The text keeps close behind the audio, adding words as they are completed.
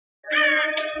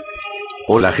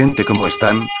Hola gente, ¿cómo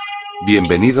están?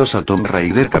 Bienvenidos a Tomb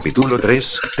Raider capítulo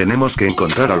 3, tenemos que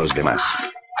encontrar a los demás.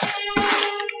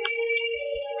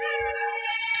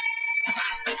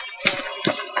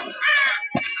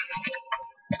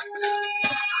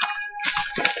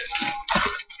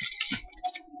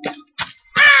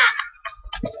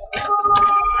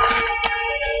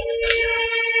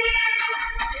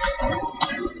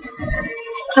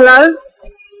 Hello?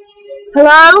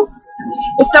 Hello?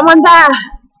 Is someone there?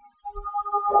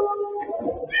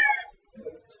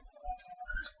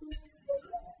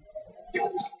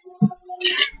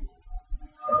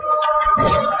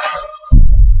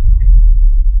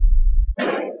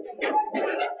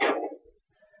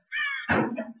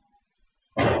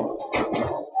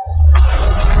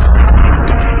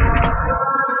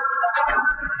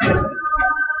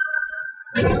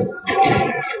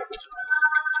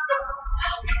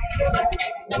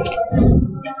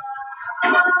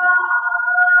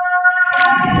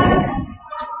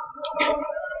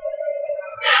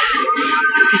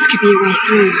 This could be a way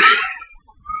through.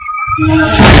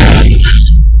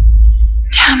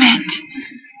 Damn it!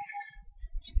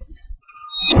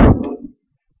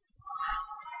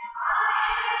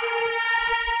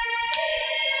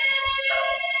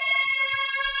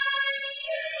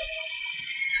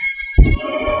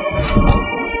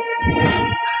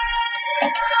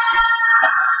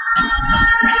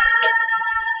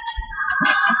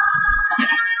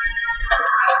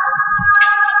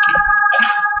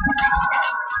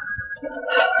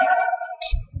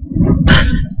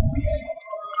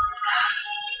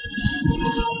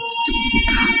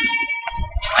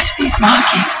 What are these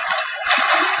markings?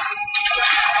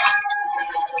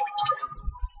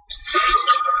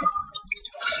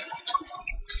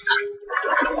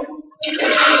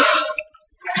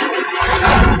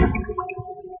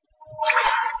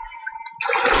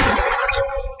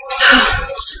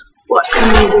 What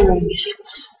am I doing?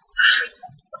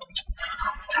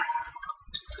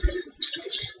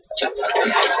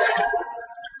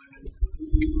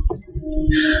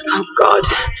 Oh God,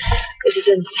 this is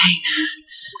insane.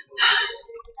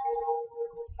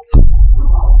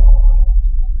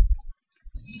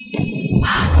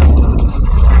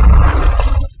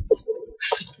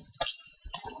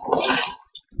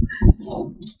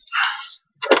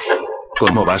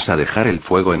 ¿Cómo vas a dejar el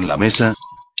fuego en la mesa?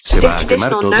 Se This va a quemar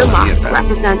traditional toda no la mask mierda.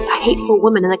 represents a hateful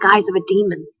woman in the guise of a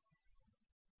demon.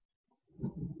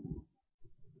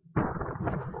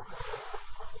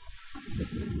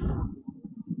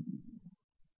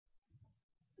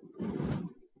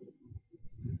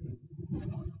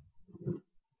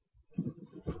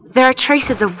 There are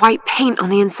traces of white paint on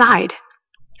the inside.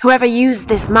 Whoever used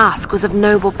this mask was of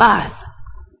noble birth.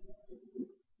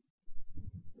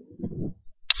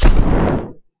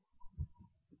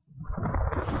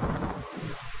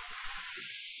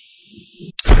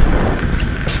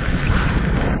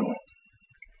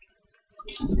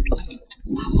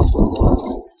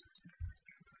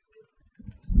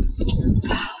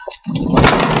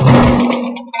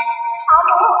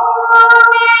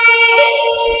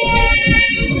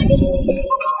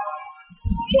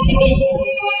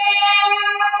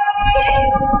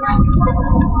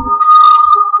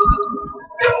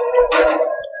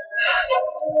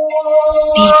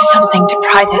 Need something to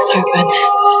pry this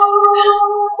open.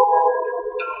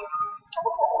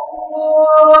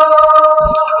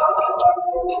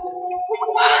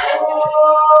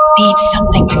 Need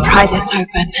something to pry this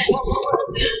open.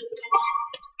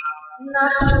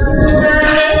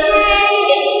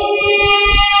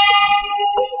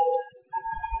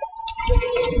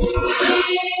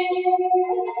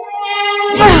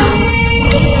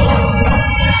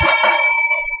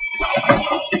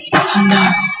 Oh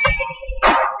no.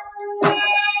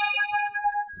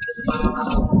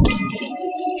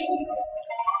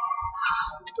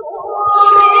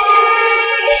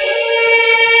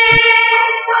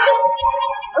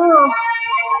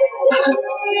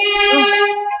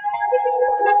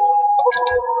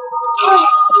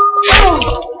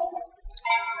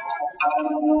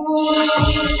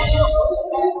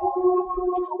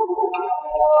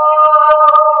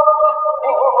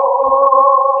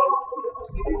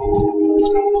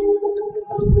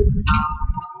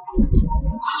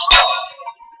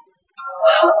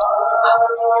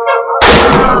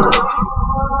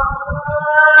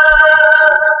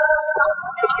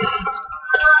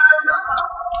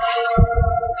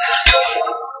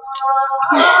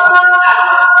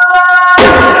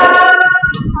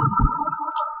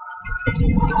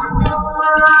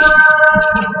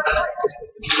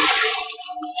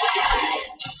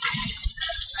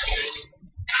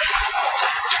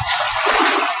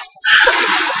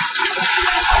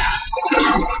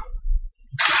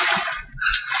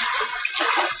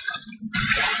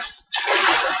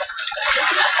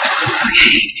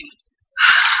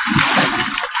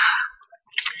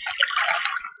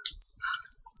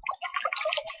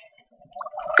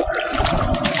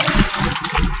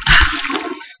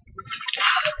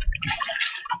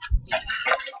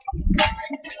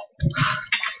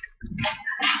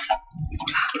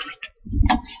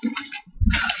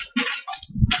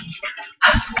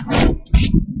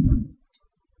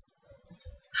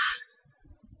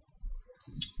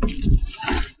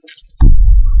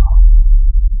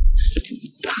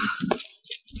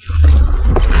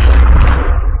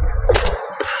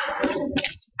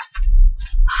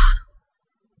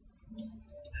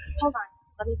 Hold on.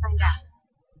 Let me find out.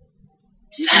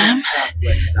 Sam?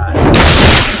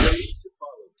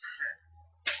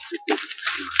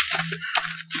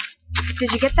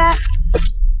 Did you get that?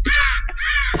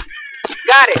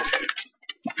 Got it.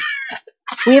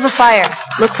 We have a fire.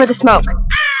 Look for the smoke.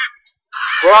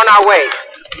 We're on our way.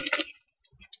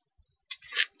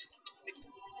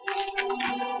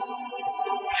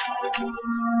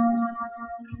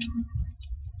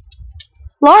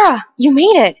 Laura, you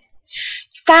made it.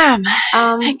 Sam!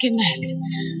 Thank goodness.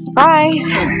 Surprise.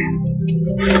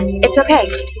 It's okay.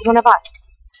 He's one of us.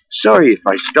 Sorry if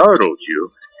I startled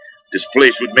you. This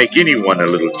place would make anyone a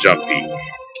little jumpy.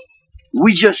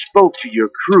 We just spoke to your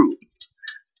crew.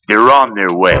 They're on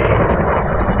their way.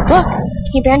 Look,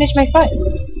 he bandaged my foot.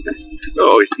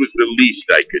 Oh, it was the least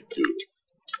I could do.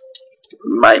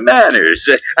 My manners.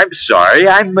 I'm sorry,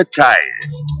 I'm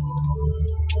Matthias.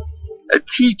 A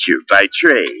teacher by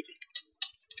trade.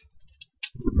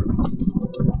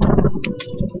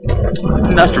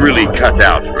 Not really cut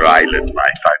out for island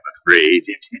life, I'm afraid.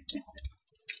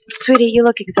 Sweetie, you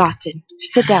look exhausted.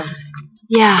 Sit down.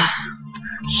 Yeah.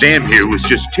 Sam here was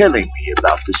just telling me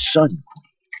about the Sun.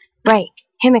 Right,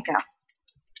 Himiko.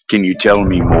 Can you tell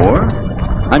me more?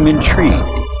 I'm intrigued.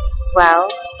 Well,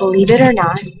 believe it or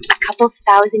not, a couple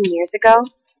thousand years ago,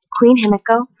 Queen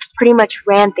Himiko pretty much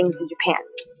ran things in Japan.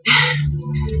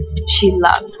 She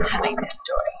loves telling this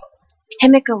story.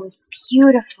 Himiko was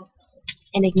beautiful,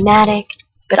 enigmatic,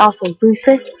 but also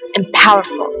ruthless and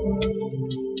powerful.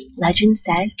 Legend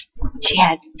says she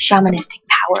had shamanistic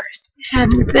powers.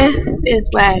 And this is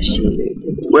where she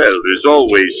loses. Well, there's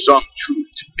always some truth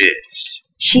to myths.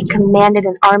 She commanded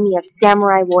an army of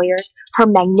samurai warriors, her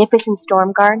magnificent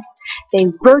storm guard. They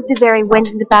rode the very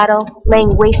winds into battle,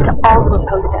 laying waste to all who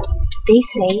opposed them. They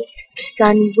say the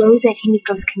sun rose at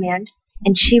Himiko's command,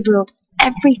 and she ruled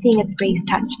everything its rays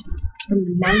touched, from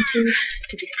the mountains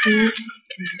to the sea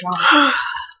and beyond.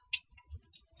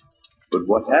 But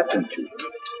what happened to her?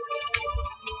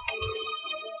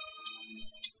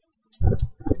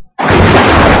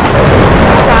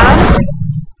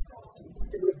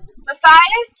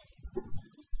 Matthias?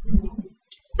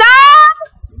 Stop!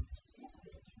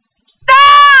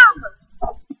 Stop!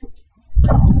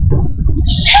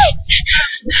 Shit!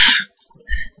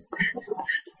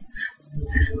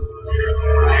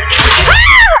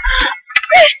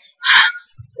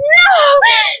 No!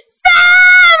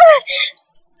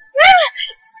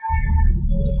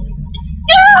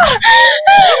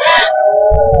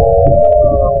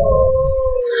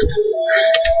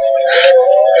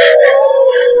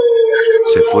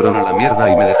 Se fueron a la mierda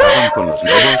y me dejaron con los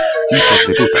lobos, hijos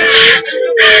de puta.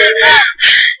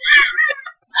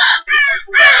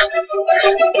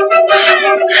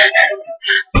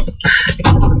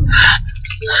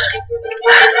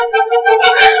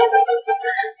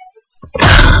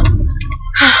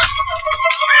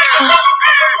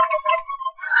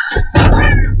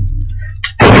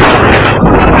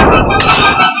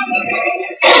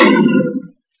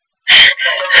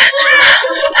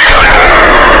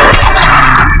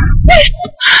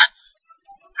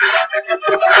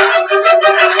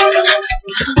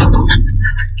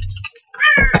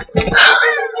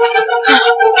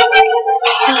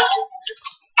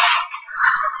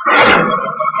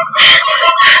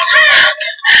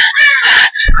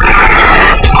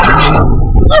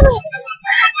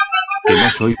 Que no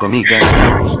soy cómica,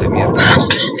 lobos de mierda.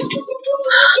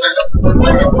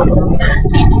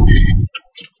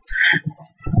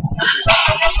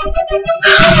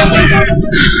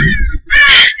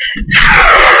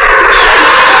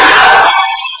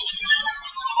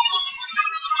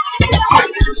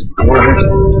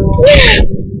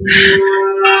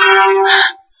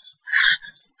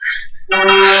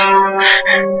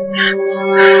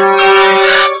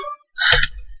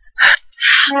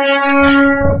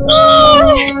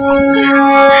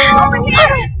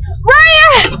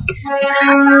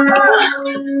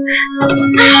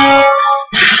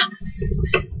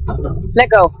 Let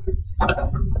go.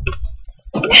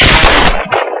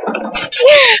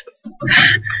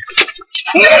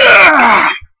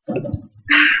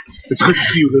 It's good to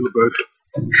see you, little bird.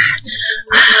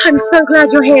 I'm so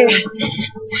glad you're here.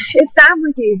 Is Sam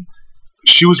with you?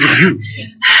 She was with you.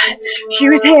 She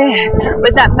was here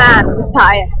with that man,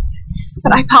 Matthias.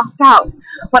 But I passed out.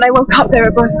 When I woke up, they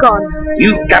were both gone.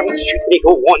 You guys should make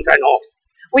a one and off.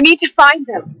 We need to find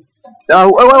them.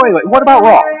 Wait. What about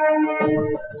Raw?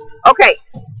 Okay,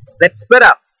 let's split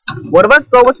up. One of us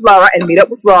go with Laura and meet up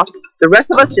with Raw. The rest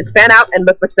of us should fan out and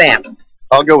look for Sam.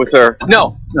 I'll go with her.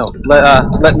 No,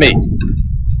 let me.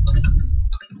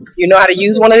 You know how to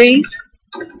use one of these?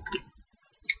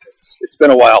 It's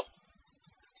been a while.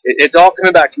 It's all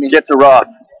coming back to me. Get to Roth.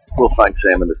 We'll find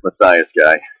Sam and this Matthias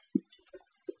guy.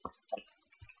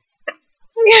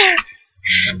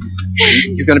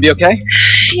 You gonna be okay?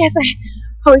 Yes, I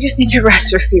probably just need to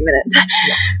rest for a few minutes.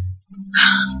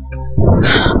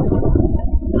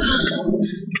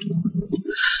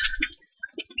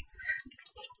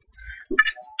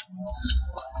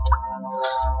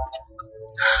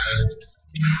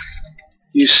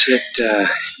 You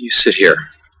sit here.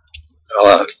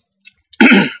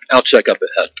 I'll check up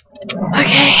ahead.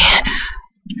 Okay.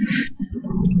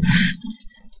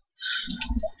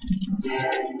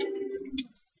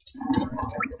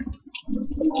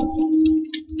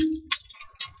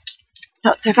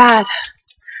 Not so bad.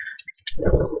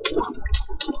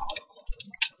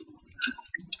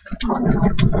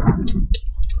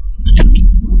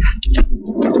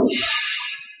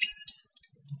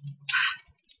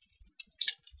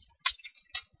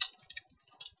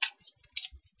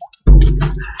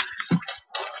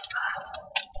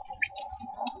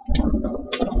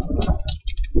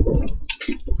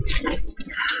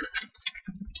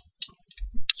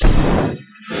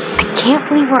 I can't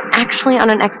believe we're actually on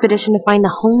an expedition to find the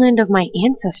homeland of my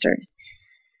ancestors.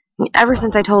 Ever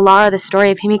since I told Lara the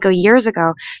story of Himiko years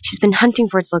ago, she's been hunting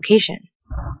for its location.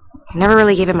 I never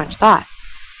really gave it much thought.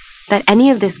 That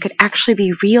any of this could actually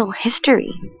be real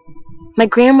history. My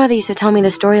grandmother used to tell me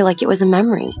the story like it was a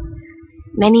memory.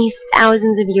 Many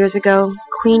thousands of years ago,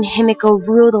 Queen Himiko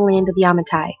ruled the land of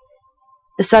Yamatai.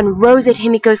 The sun rose at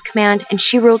Himiko's command, and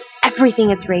she ruled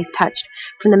everything its rays touched,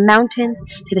 from the mountains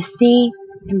to the sea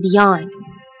and beyond.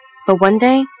 But one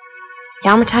day,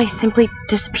 Yamatai simply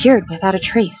disappeared without a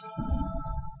trace,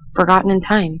 forgotten in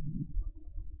time.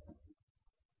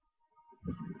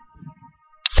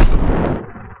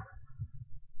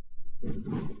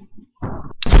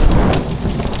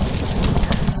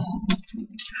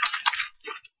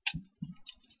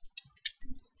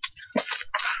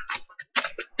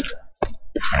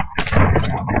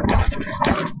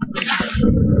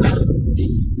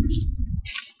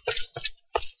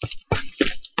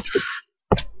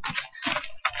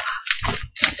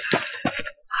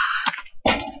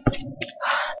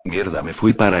 Mierda, me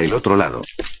fui para el otro lado.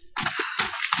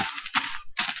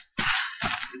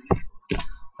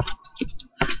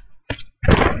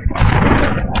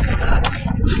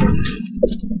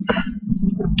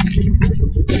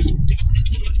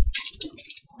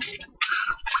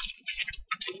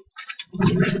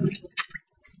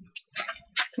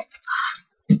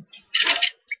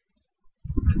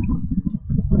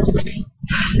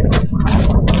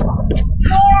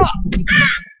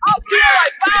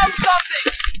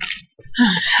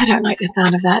 I don't like the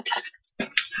sound of that.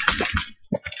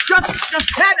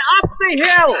 Just head up the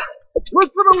hill!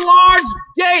 Look for the large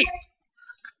gate!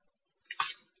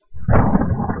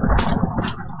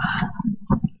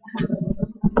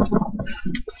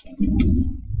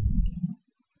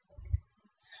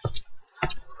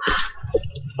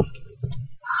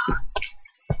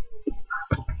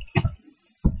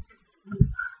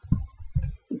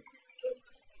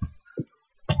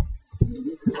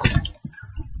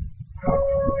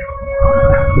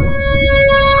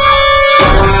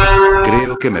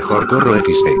 Creo que mejor corro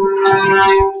XD.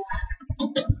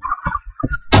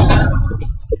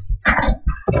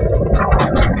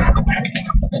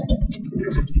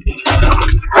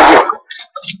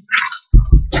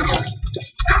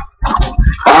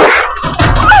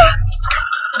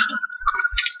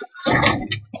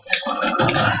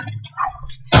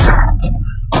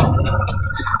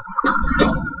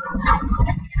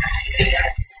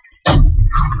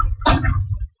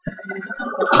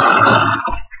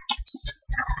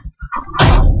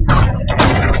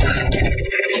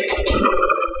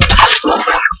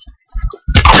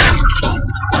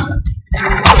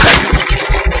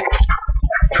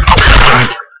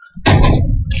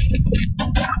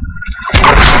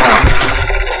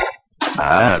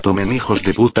 Ah, tomen hijos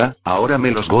de puta, ahora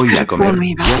me los voy a comer.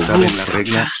 Ya saben la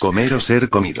regla, comer o ser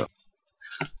comido.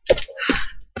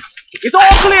 It's all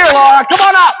clear, Laura! Come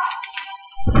on up!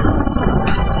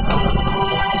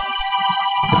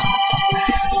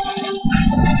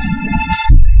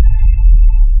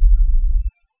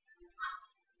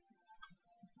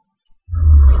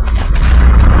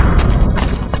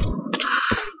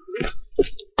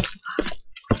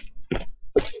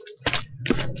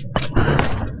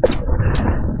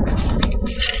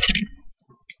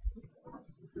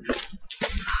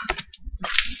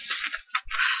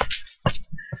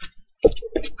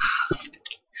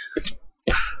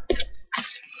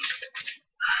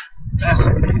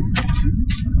 Fascinating.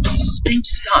 Distinct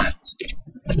styles.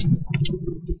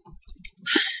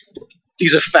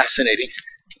 These are fascinating.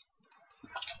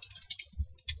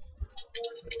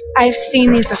 I've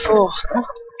seen these before.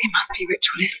 They must be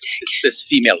ritualistic. This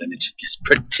female image is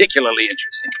particularly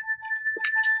interesting.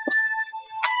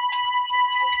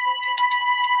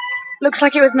 Looks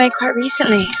like it was made quite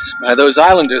recently. By those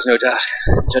islanders, no doubt.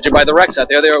 Judging by the wrecks out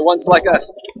there, they were once like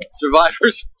us.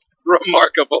 Survivors.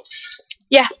 Remarkable.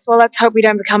 Yes, well, let's hope we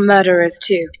don't become murderers,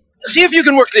 too. See if you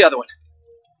can work the other one.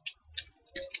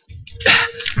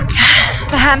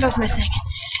 The handle's missing.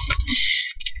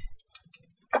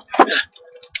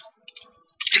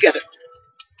 Together.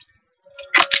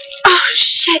 Oh,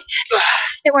 shit!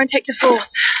 It won't take the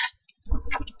force.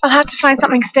 I'll have to find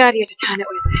something sturdier to turn it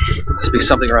with. Must be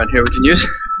something around here we can use.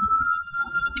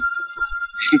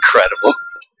 Incredible.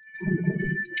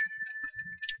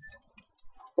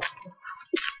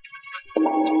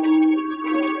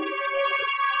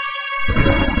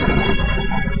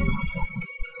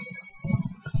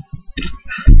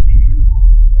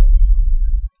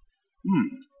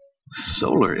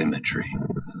 Solar imagery.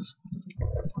 This is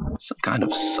some kind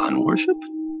of sun worship?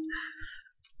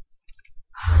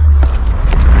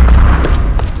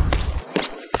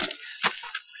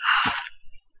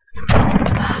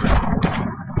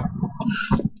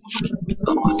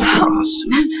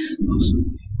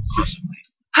 Possibly.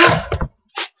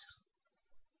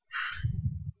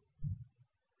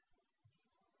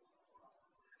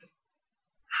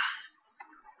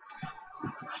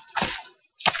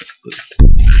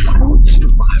 Why would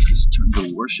survivors turn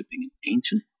to worshipping an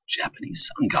ancient Japanese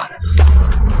sun goddess?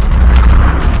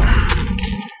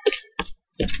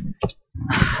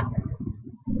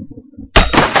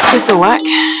 This'll work.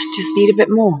 Just need a bit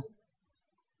more.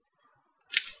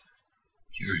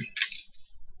 Curious.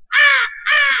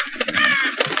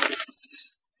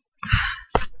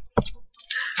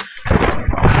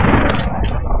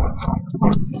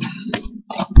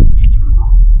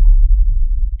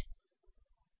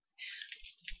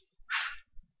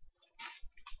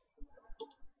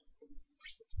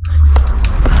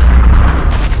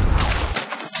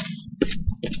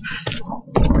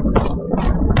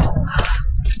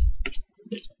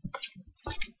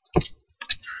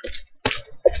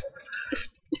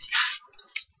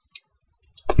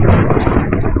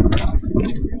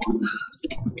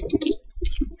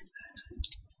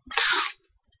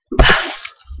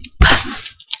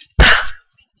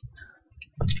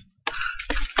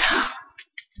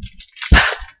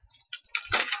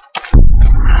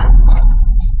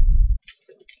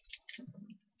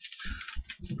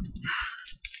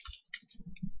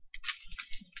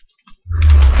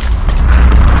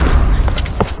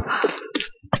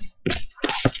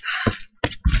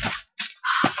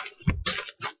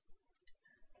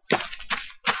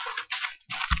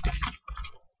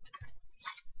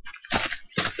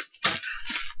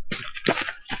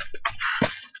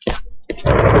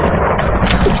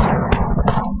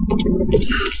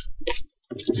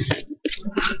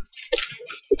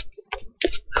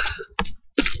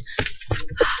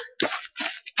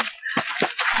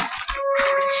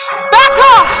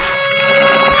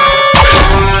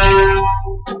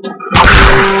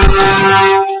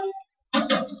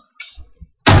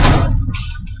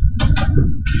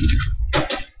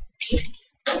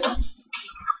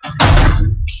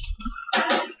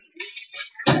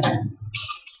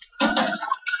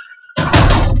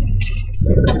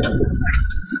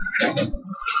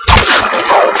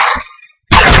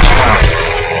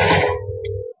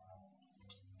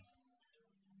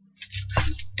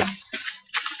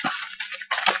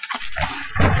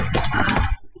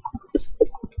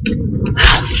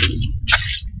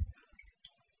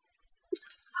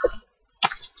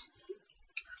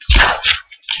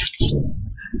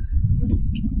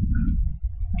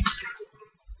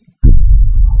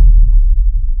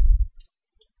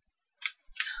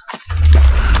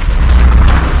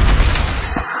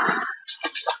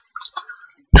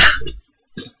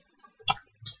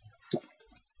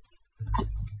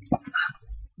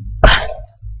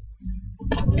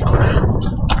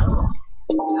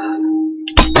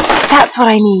 That's what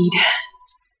I need.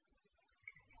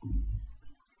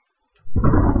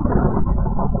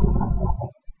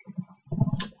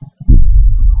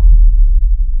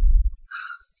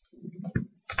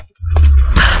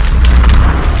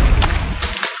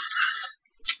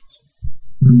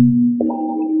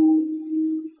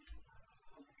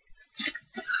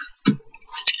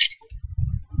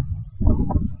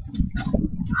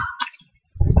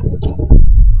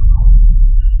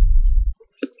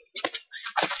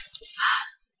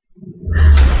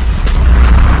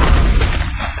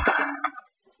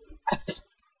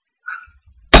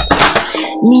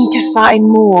 Need to find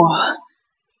more.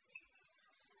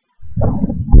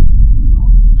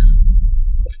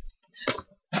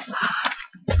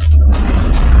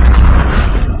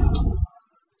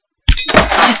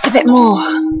 a bit more.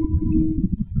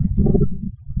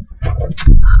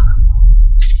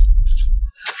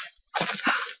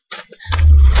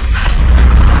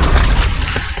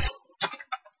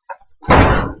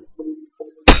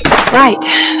 Right,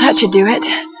 that should do it.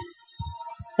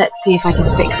 Let's see if I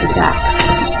can fix this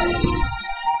axe.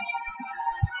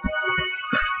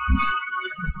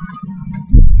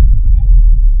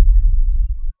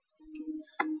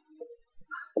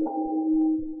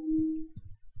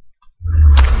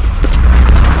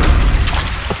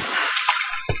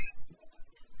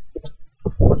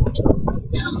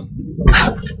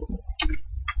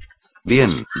 Bien,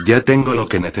 ya tengo lo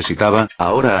que necesitaba,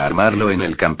 ahora a armarlo en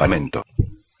el campamento.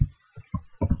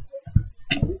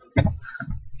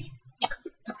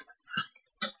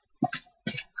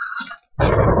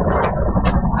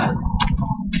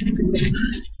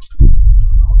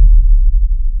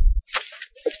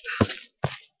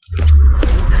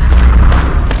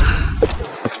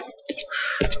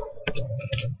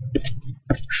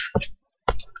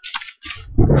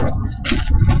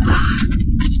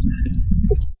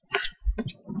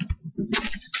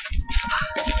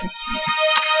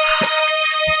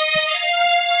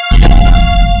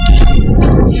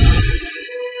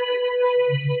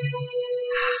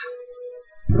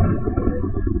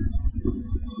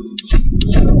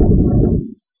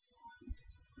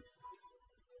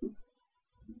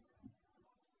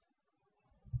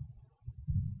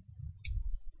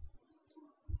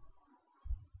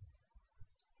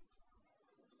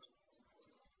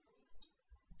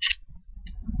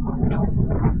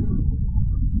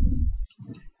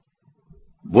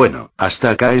 Bueno, hasta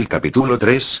acá el capítulo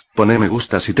 3, pone me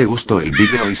gusta si te gustó el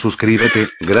vídeo y suscríbete,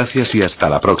 gracias y hasta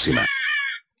la próxima.